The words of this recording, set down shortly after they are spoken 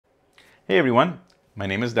Hey everyone, my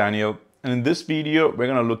name is Daniel, and in this video we're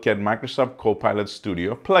going to look at Microsoft Copilot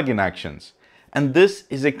Studio plugin actions. And this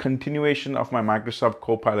is a continuation of my Microsoft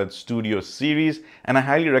Copilot Studio series, and I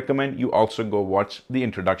highly recommend you also go watch the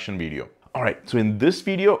introduction video. Alright, so in this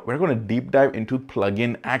video we're going to deep dive into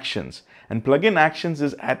plugin actions, and plugin actions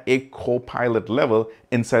is at a Copilot level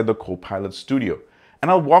inside the Copilot Studio.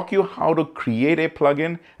 And I'll walk you how to create a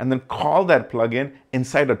plugin and then call that plugin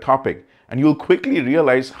inside a topic. And you'll quickly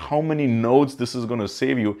realize how many nodes this is going to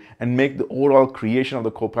save you and make the overall creation of the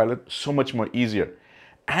Copilot so much more easier.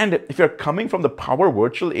 And if you're coming from the Power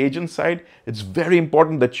Virtual Agent side, it's very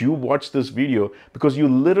important that you watch this video because you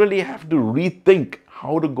literally have to rethink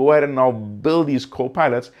how to go ahead and now build these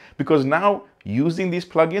Copilots, because now using these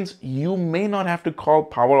plugins, you may not have to call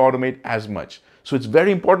Power Automate as much. So it's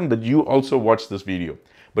very important that you also watch this video.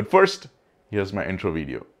 But first, here's my intro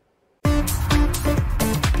video.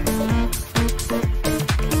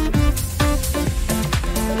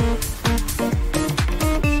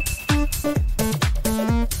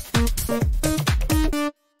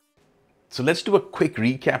 So let's do a quick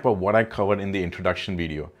recap of what I covered in the introduction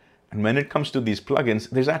video. And when it comes to these plugins,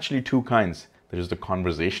 there's actually two kinds. There's the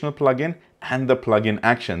conversational plugin and the plugin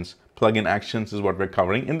actions. Plugin actions is what we're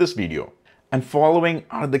covering in this video. And following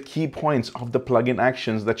are the key points of the plugin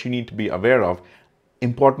actions that you need to be aware of.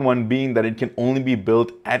 Important one being that it can only be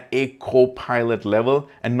built at a Copilot level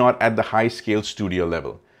and not at the high scale studio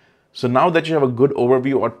level. So now that you have a good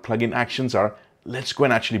overview of what plugin actions are, let's go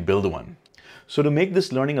and actually build one. So to make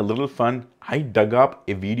this learning a little fun, I dug up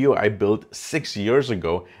a video I built 6 years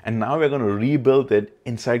ago, and now we're going to rebuild it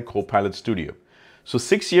inside Copilot Studio. So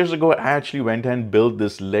 6 years ago, I actually went and built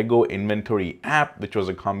this Lego inventory app, which was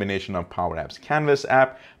a combination of Power Apps Canvas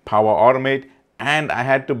app, Power Automate, and I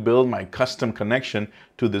had to build my custom connection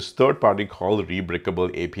to this third party called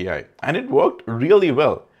Rebrickable API. And it worked really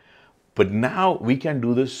well. But now we can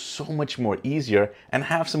do this so much more easier and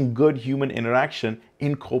have some good human interaction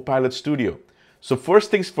in Copilot Studio. So first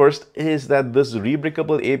things first is that this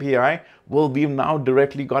Rebrickable API, well, we've now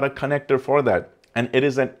directly got a connector for that. And it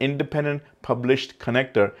is an independent published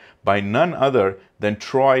connector by none other than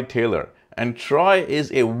Troy Taylor. And Troy is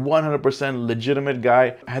a 100% legitimate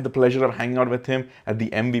guy. I had the pleasure of hanging out with him at the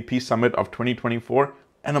MVP Summit of 2024.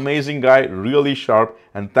 An amazing guy, really sharp,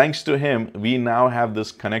 and thanks to him, we now have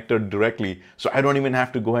this connector directly, so I don't even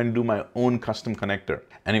have to go ahead and do my own custom connector.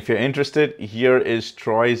 And if you're interested, here is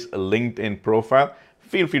Troy's LinkedIn profile.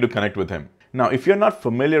 Feel free to connect with him. Now, if you're not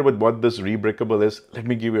familiar with what this Rebrickable is, let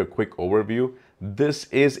me give you a quick overview. This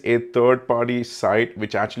is a third-party site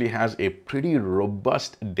which actually has a pretty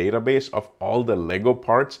robust database of all the Lego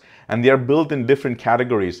parts, and they are built in different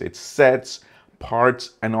categories. It's sets,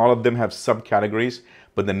 parts, and all of them have subcategories.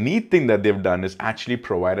 But the neat thing that they've done is actually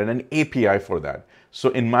provided an API for that. So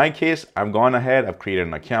in my case, I've gone ahead, I've created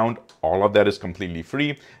an account. All of that is completely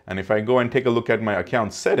free. And if I go and take a look at my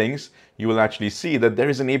account settings, you will actually see that there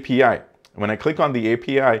is an API. When I click on the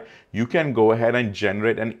API, you can go ahead and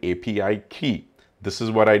generate an API key. This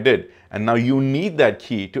is what I did. And now you need that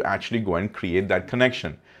key to actually go and create that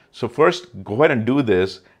connection. So first, go ahead and do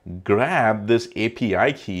this, grab this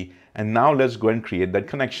API key, and now let's go and create that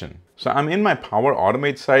connection. So I'm in my Power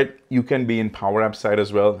Automate side. You can be in Power Apps side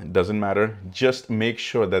as well. It doesn't matter. Just make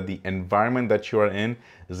sure that the environment that you are in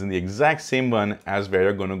is in the exact same one as where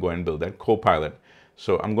you're going to go and build that Copilot.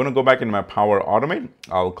 So I'm going to go back into my Power Automate.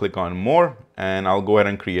 I'll click on More, and I'll go ahead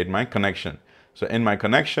and create my connection. So in my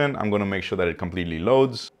connection, I'm going to make sure that it completely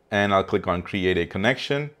loads, and I'll click on Create a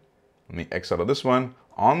Connection. Let me X out of this one.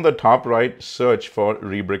 On the top right, search for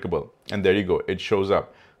Rebrickable, and there you go. It shows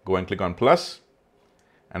up. Go and click on plus.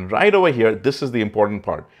 And right over here, this is the important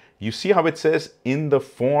part. You see how it says in the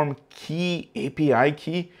form key, API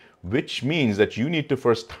key, which means that you need to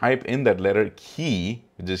first type in that letter key,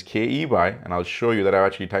 which is K-E-Y, and I'll show you that I've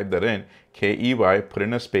actually typed that in, K-E-Y, put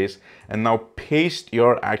in a space, and now paste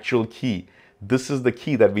your actual key. This is the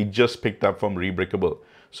key that we just picked up from Rebrickable.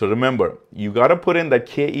 So remember, you got to put in that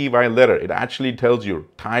K-E-Y letter. It actually tells you,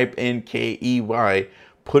 type in K-E-Y,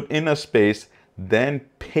 put in a space, then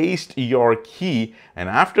paste your key, and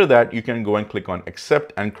after that you can go and click on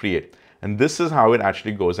accept and create. And this is how it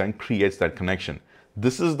actually goes and creates that connection.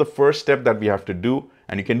 This is the first step that we have to do,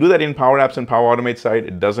 and you can do that in Power Apps and Power Automate side.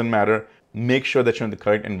 It doesn't matter. Make sure that you're in the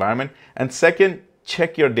correct environment. And second,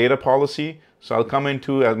 check your data policy. So I'll come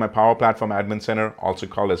into as my Power Platform Admin Center, also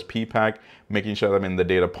called as PPAC, making sure that I'm in the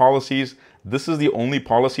data policies. This is the only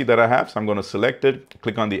policy that I have, so I'm going to select it,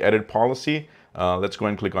 click on the edit policy. Let's go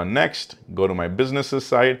and click on next, go to my businesses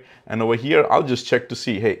side, and over here I'll just check to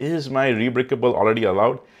see, hey, is my Rebrickable already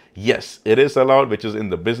allowed? Yes, it is allowed, which is in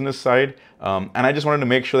the business side. And I just wanted to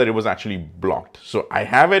make sure that it was actually blocked. So I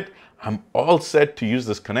have it. I'm all set to use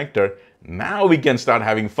this connector. Now we can start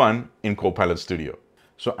having fun in Copilot Studio.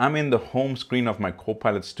 So I'm in the home screen of my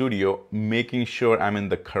Copilot Studio, making sure I'm in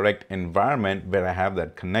the correct environment where I have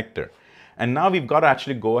that connector. And now we've got to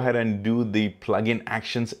actually go ahead and do the plugin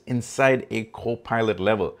actions inside a Copilot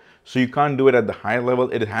level. So you can't do it at the high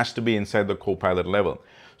level. It has to be inside the Copilot level.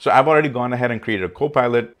 So I've already gone ahead and created a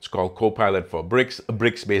Copilot. It's called Copilot for Bricks.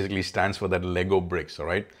 Bricks basically stands for that Lego bricks, all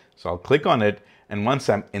right? So I'll click on it. And once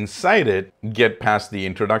I'm inside it, get past the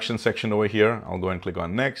introduction section over here. I'll go and click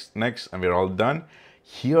on next, next, and we're all done.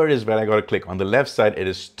 Here is where I got to click. On the left side, it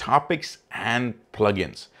is topics and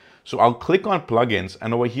plugins. So I'll click on plugins,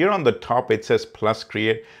 and over here on the top, it says plus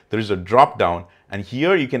create. There is a drop down, and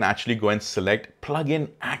here you can actually go and select plugin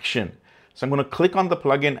action. So I'm going to click on the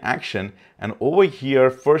plugin action, and over here,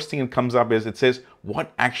 first thing that comes up is it says,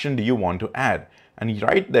 what action do you want to add? And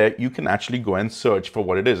right there, you can actually go and search for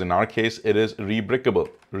what it is. In our case, it is Rebrickable.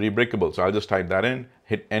 Rebrickable. So I'll just type that in,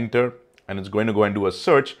 hit enter, and it's going to go and do a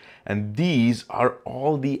search. And these are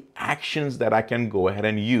all the actions that I can go ahead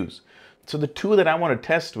and use. So the two that I want to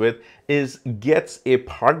test with is gets a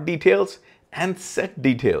part details and set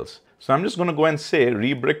details. So I'm just going to go and say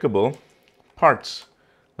Rebrickable parts.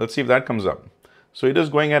 Let's see if that comes up. So it is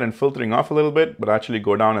going ahead and filtering off a little bit, but actually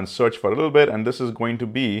go down and search for a little bit. And this is going to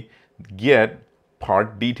be get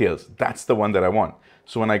part details. That's the one that I want.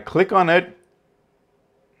 So when I click on it,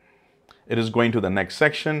 it is going to the next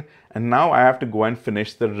section. And now I have to go and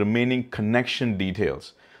finish the remaining connection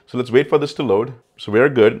details. So let's wait for this to load. So we're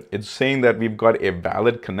good. It's saying that we've got a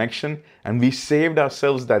valid connection, and we saved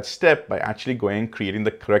ourselves that step by actually going and creating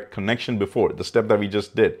the correct connection before, the step that we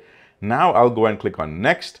just did. Now I'll go and click on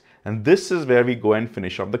next, and this is where we go and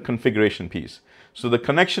finish off the configuration piece. So the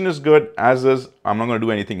connection is good as is. I'm not going to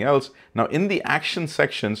do anything else. Now in the action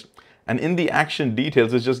sections and in the action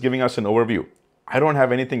details, it's just giving us an overview. I don't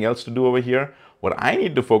have anything else to do over here. What I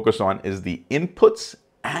need to focus on is the inputs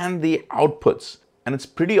and the outputs. And it's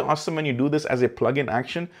pretty awesome when you do this as a plugin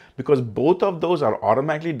action, because both of those are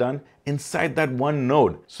automatically done inside that one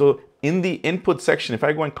node. So in the input section, if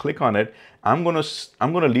I go and click on it, I'm going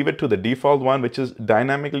to leave it to the default one, which is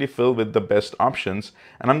dynamically filled with the best options.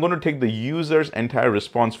 And I'm going to take the user's entire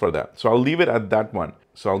response for that. So I'll leave it at that one.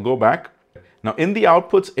 So I'll go back. Now in the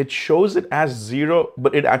outputs, it shows it as 0,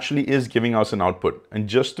 but it actually is giving us an output. And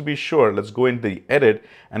just to be sure, let's go into the edit,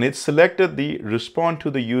 and it's selected the respond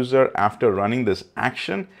to the user after running this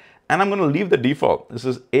action. And I'm going to leave the default. This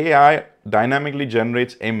is AI dynamically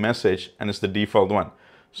generates a message, and it's the default one.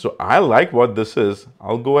 So I like what this is.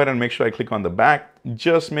 I'll go ahead and make sure I click on the back,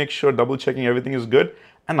 just make sure double checking everything is good,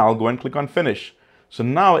 and I'll go and click on finish. So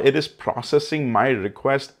now it is processing my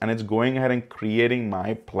request, and it's going ahead and creating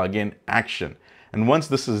my plugin action. And once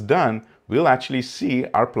this is done, we'll actually see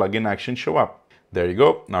our plugin action show up. There you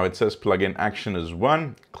go. Now it says plugin action is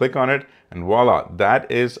 1. Click on it, and voila, that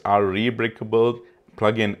is our Rebrickable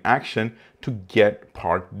plugin action to get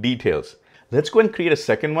part details. Let's go and create a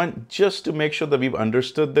second one just to make sure that we've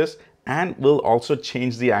understood this, and we'll also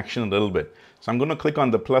change the action a little bit. So I'm going to click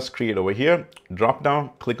on the plus create over here, drop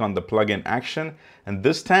down, click on the plugin action, and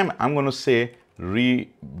this time I'm going to say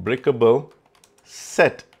Rebrickable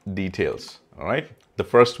set details. All right. The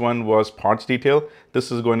first one was parts detail.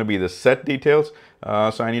 This is going to be the set details.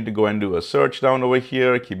 So I need to go and do a search down over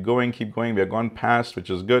here. Keep going, keep going. We have gone past,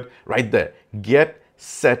 which is good. Right there. Get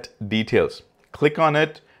set details. Click on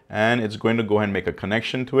it, and it's going to go ahead and make a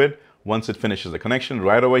connection to it. Once it finishes the connection,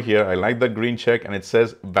 right over here, I like that green check, and it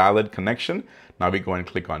says valid connection. Now we go and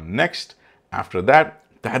click on next. After that,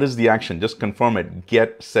 that is the action. Just confirm it.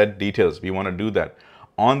 Get set details. We want to do that.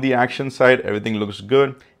 On the action side, everything looks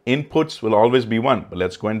good. Inputs will always be 1, but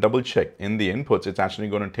let's go and double check. In the inputs, it's actually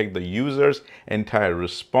going to take the user's entire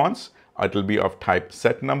response. It will be of type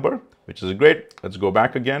set number, which is great. Let's go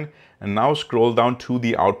back again and now scroll down to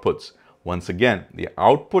the outputs. Once again, the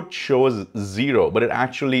output shows 0, but it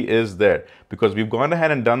actually is there because we've gone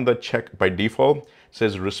ahead and done the check by default. It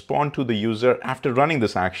says respond to the user after running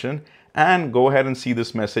this action, and go ahead and see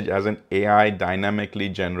this message as an AI dynamically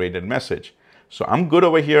generated message. So I'm good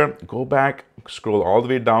over here. Go back, scroll all the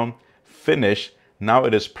way down, finish. Now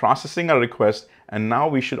it is processing a request, and now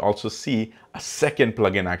we should also see a second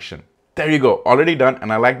plugin action. There you go, already done,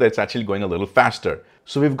 and I like that it's actually going a little faster.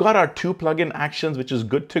 So we've got our 2 plugin actions, which is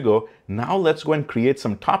good to go. Now let's go and create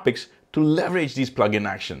some topics to leverage these plugin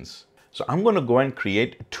actions. So I'm going to go and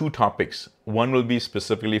create 2 topics. One will be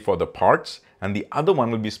specifically for the parts, and the other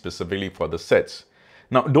one will be specifically for the sets.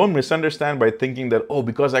 Now, don't misunderstand by thinking that, oh,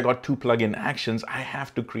 because I got two plugin actions, I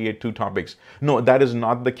have to create two topics. No, that is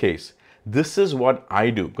not the case. This is what I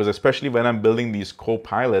do, because especially when I'm building these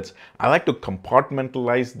copilots, I like to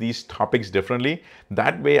compartmentalize these topics differently.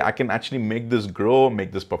 That way I can actually make this grow,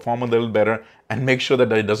 make this perform a little better, and make sure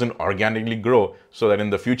that it doesn't organically grow, so that in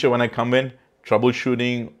the future when I come in,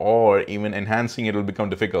 troubleshooting or even enhancing it will become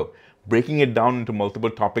difficult. Breaking it down into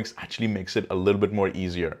multiple topics actually makes it a little bit more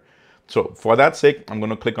easier. So for that sake, I'm going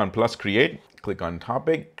to click on plus create, click on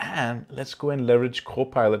topic, and let's go and leverage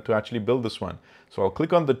Copilot to actually build this one. So I'll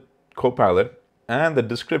click on the Copilot, and the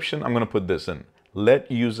description, I'm going to put this in.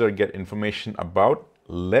 Let user get information about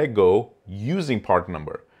Lego using part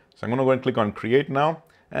number. So I'm going to go and click on create now,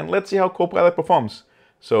 and let's see how Copilot performs.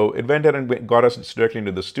 So it went ahead and got us directly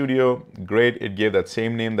into the studio. Great, it gave that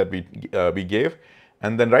same name that we gave.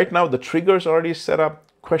 And then right now the trigger is already set up.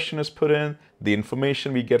 Question is put in, the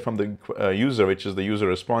information we get from the user, which is the user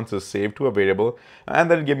response, is saved to a variable,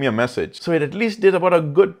 and then it gave me a message. So it at least did about a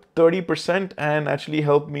good 30% and actually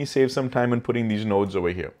helped me save some time in putting these nodes over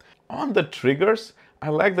here. On the triggers, I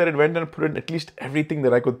like that it went and put in at least everything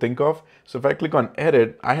that I could think of. So if I click on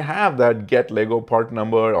edit, I have that get Lego part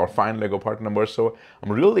number or find Lego part number. So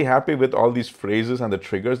I'm really happy with all these phrases and the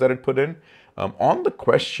triggers that it put in. On the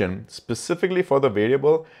question, specifically for the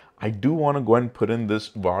variable, I do want to go and put in this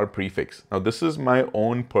var prefix. Now this is my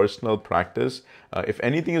own personal practice. If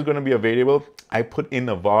anything is going to be a variable, I put in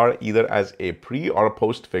a var either as a pre or a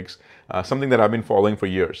postfix, something that I've been following for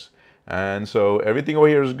years. And so everything over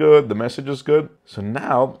here is good, the message is good. So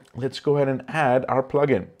now let's go ahead and add our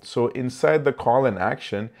plugin. So inside the call and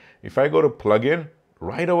action, if I go to plugin,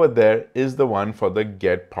 right over there is the one for the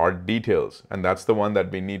get part details. And that's the one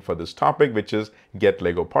that we need for this topic, which is get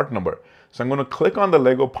Lego part number. So I'm going to click on the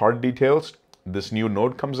Lego part details. This new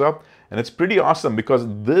node comes up, and it's pretty awesome because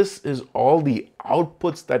this is all the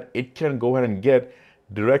outputs that it can go ahead and get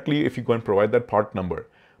directly if you go and provide that part number.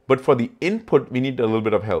 But for the input, we need a little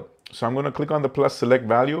bit of help. So I'm going to click on the plus select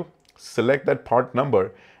value, select that part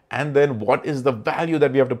number, and then what is the value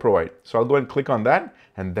that we have to provide. So I'll go and click on that,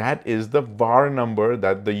 and that is the var number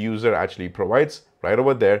that the user actually provides right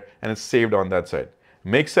over there, and it's saved on that side.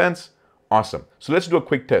 Makes sense? Awesome. So let's do a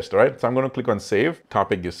quick test, all right? So I'm going to click on save.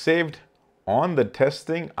 Topic is saved. On the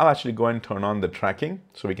testing, I'll actually go and turn on the tracking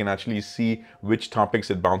so we can actually see which topics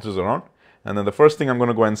it bounces around. And then the first thing I'm going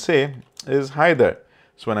to go and say is hi there.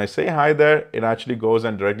 So when I say hi there, it actually goes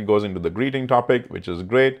and directly goes into the greeting topic, which is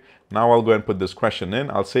great. Now I'll go and put this question in.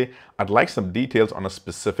 I'll say, I'd like some details on a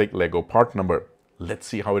specific Lego part number. Let's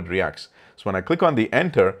see how it reacts. So when I click on the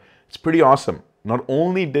enter, it's pretty awesome. Not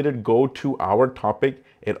only did it go to our topic,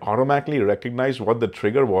 it automatically recognized what the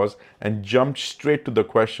trigger was and jumped straight to the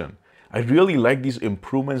question. I really like these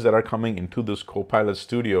improvements that are coming into this Copilot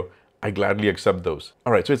Studio. I gladly accept those.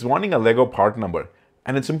 All right, so it's wanting a Lego part number.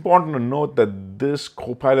 And it's important to note that this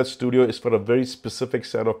Copilot Studio is for a very specific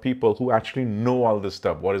set of people who actually know all this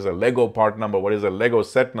stuff. What is a Lego part number? What is a Lego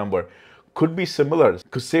set number? Could be similar.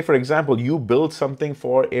 Because say, for example, you build something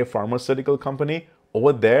for a pharmaceutical company.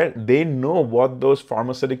 Over there, they know what those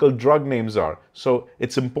pharmaceutical drug names are. So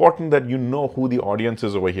it's important that you know who the audience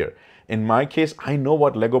is over here. In my case, I know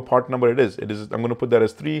what Lego part number it is. I'm going to put that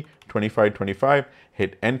as 32525,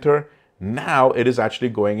 hit enter. Now it is actually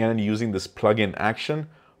going in and using this plugin action.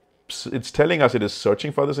 It's telling us it is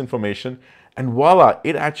searching for this information, and voila,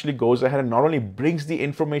 it actually goes ahead and not only brings the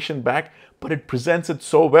information back, but it presents it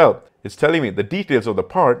so well. It's telling me the details of the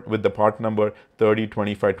part with the part number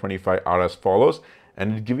 302525 are as follows,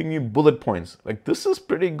 and it's giving me bullet points. Like, this is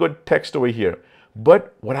pretty good text over here.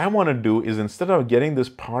 But what I want to do is, instead of getting this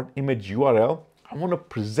part image URL, I want to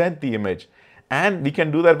present the image, and we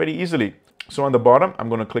can do that very easily. So on the bottom, I'm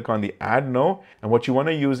going to click on the add no, and what you want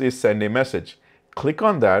to use is send a message. Click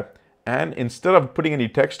on that, and instead of putting any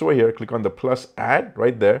text over here, click on the plus add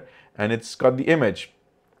right there, and it's got the image.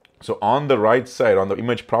 So on the right side, on the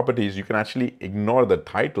image properties, you can actually ignore the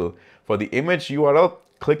title. For the image URL,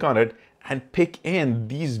 click on it and pick in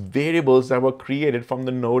these variables that were created from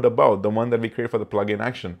the node above, the one that we created for the plugin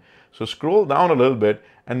action. So scroll down a little bit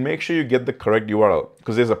and make sure you get the correct URL,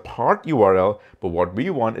 because there's a part URL, but what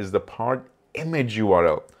we want is the part image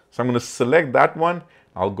URL. So I'm going to select that one.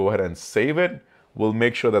 I'll go ahead and save it. We'll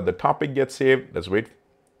make sure that the topic gets saved. Let's wait.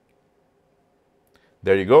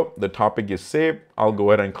 There you go. The topic is saved. I'll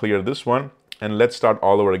go ahead and clear this one, and let's start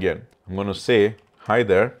all over again. I'm going to say hi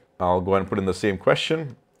there. I'll go ahead and put in the same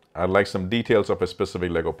question. I'd like some details of a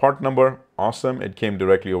specific Lego part number. Awesome. It came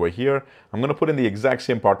directly over here. I'm going to put in the exact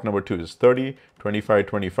same part number too. It's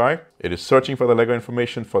 302525. It is searching for the Lego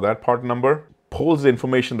information for that part number, pulls the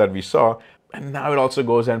information that we saw, and now it also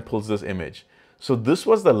goes and pulls this image. So this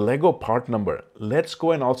was the Lego part number. Let's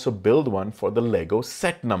go and also build one for the Lego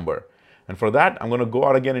set number. And for that, I'm going to go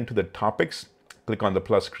out again into the topics, click on the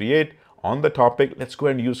plus create. On the topic, let's go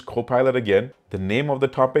and use Copilot again. The name of the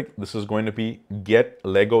topic, this is going to be get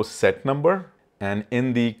Lego set number. And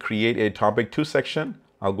in the create a topic to section,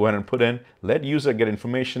 I'll go ahead and put in let user get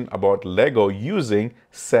information about Lego using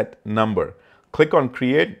set number. Click on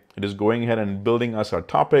create. It is going ahead and building us our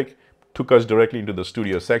topic, took us directly into the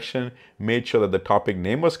studio section, made sure that the topic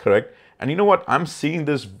name was correct. And you know what? I'm seeing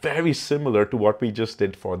this very similar to what we just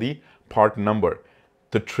did for the part number.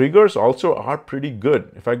 The triggers also are pretty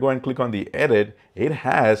good. If I go and click on the edit, it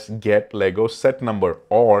has get Lego set number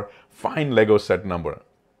or find Lego set number.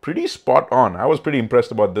 Pretty spot on. I was pretty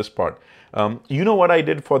impressed about this part. You know what I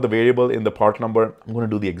did for the variable in the part number? I'm going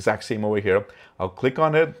to do the exact same over here. I'll click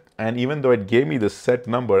on it, and even though it gave me the set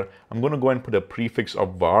number, I'm going to go and put a prefix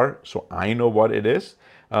of var so I know what it is.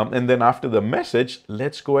 And then after the message,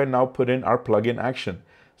 let's go and now put in our plugin action.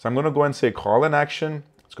 So I'm going to go and say call an action.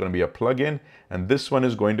 It's going to be a plugin, and this one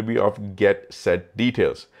is going to be of get set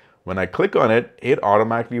details. When I click on it, it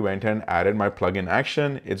automatically went and added my plugin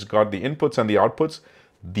action. It's got the inputs and the outputs.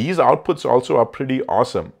 These outputs also are pretty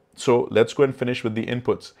awesome. So let's go and finish with the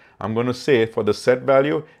inputs. I'm going to say for the set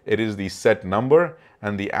value, it is the set number,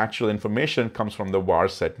 and the actual information comes from the var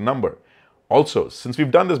set number. Also, since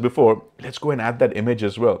we've done this before, let's go and add that image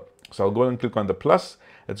as well. So I'll go and click on the plus.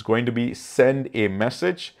 It's going to be send a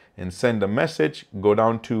message. And send a message, go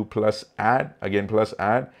down to plus add, again plus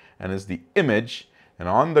add, and it's the image. And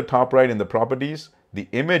on the top right in the properties, the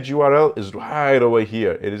image URL is right over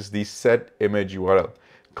here. It is the set image URL.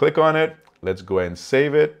 Click on it. Let's go ahead and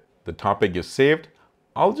save it. The topic is saved.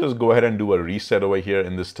 I'll just go ahead and do a reset over here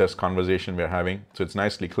in this test conversation we're having. So it's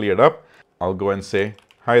nicely cleared up. I'll go and say,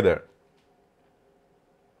 hi there.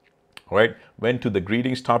 All right, went to the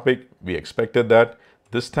greetings topic. We expected that.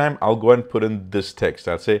 This time I'll go and put in this text.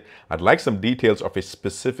 I'll say, I'd like some details of a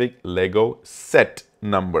specific Lego set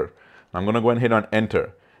number. I'm going to go and hit on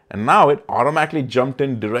enter. And now it automatically jumped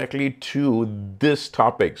in directly to this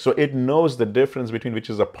topic. So it knows the difference between which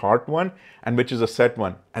is a part one and which is a set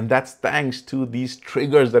one. And that's thanks to these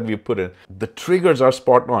triggers that we put in. The triggers are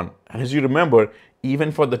spot on. And as you remember,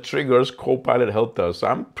 even for the triggers, Copilot helped us. So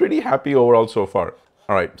I'm pretty happy overall so far.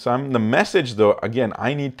 All right, so the message though, again,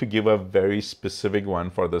 I need to give a very specific one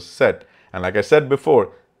for the set. And like I said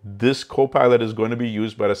before, this Copilot is going to be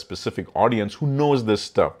used by a specific audience who knows this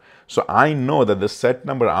stuff. So I know that the set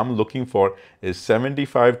number I'm looking for is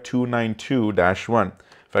 75292-1.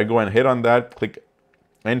 If I go and hit on that, click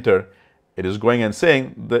enter, it is going and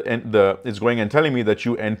saying it's going and telling me that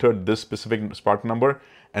you entered this specific part number,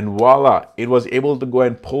 and voila, it was able to go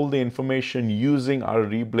and pull the information using our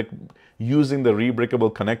using the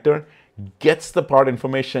Rebrickable connector, gets the part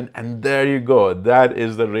information, and there you go. That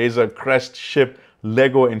is the Razor Crest ship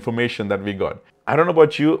Lego information that we got. I don't know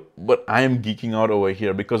about you, but I am geeking out over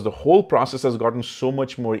here because the whole process has gotten so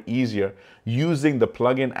much more easier using the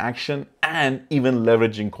plugin action and even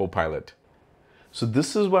leveraging Copilot. So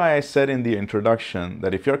this is why I said in the introduction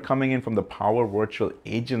that if you're coming in from the Power Virtual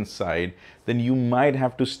Agent side, then you might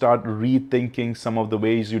have to start rethinking some of the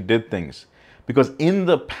ways you did things. Because in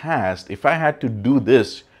the past, if I had to do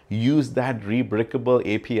this, use that Rebrickable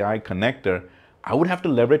API connector, I would have to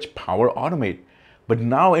leverage Power Automate. But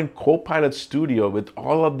now in Copilot Studio, with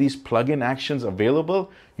all of these plugin actions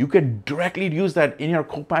available, you can directly use that in your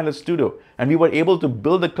Copilot Studio. And we were able to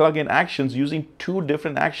build the plugin actions using two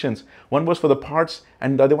different actions. One was for the parts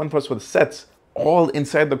and the other one was for the sets, all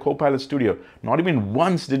inside the Copilot Studio. Not even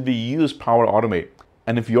once did we use Power Automate.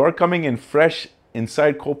 And if you're coming in fresh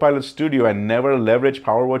inside Copilot Studio and never leverage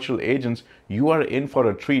Power Virtual Agents, you are in for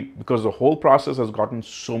a treat because the whole process has gotten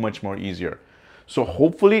so much more easier. So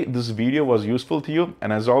hopefully this video was useful to you,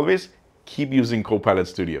 and as always, keep using Copilot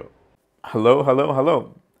Studio. Hello, hello,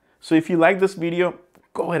 hello. So if you like this video,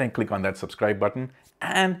 go ahead and click on that subscribe button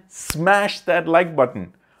and smash that like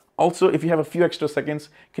button. Also, if you have a few extra seconds,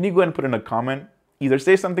 can you go ahead and put in a comment? Either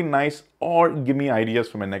say something nice or give me ideas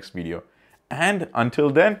for my next video. And until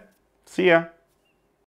then, see ya.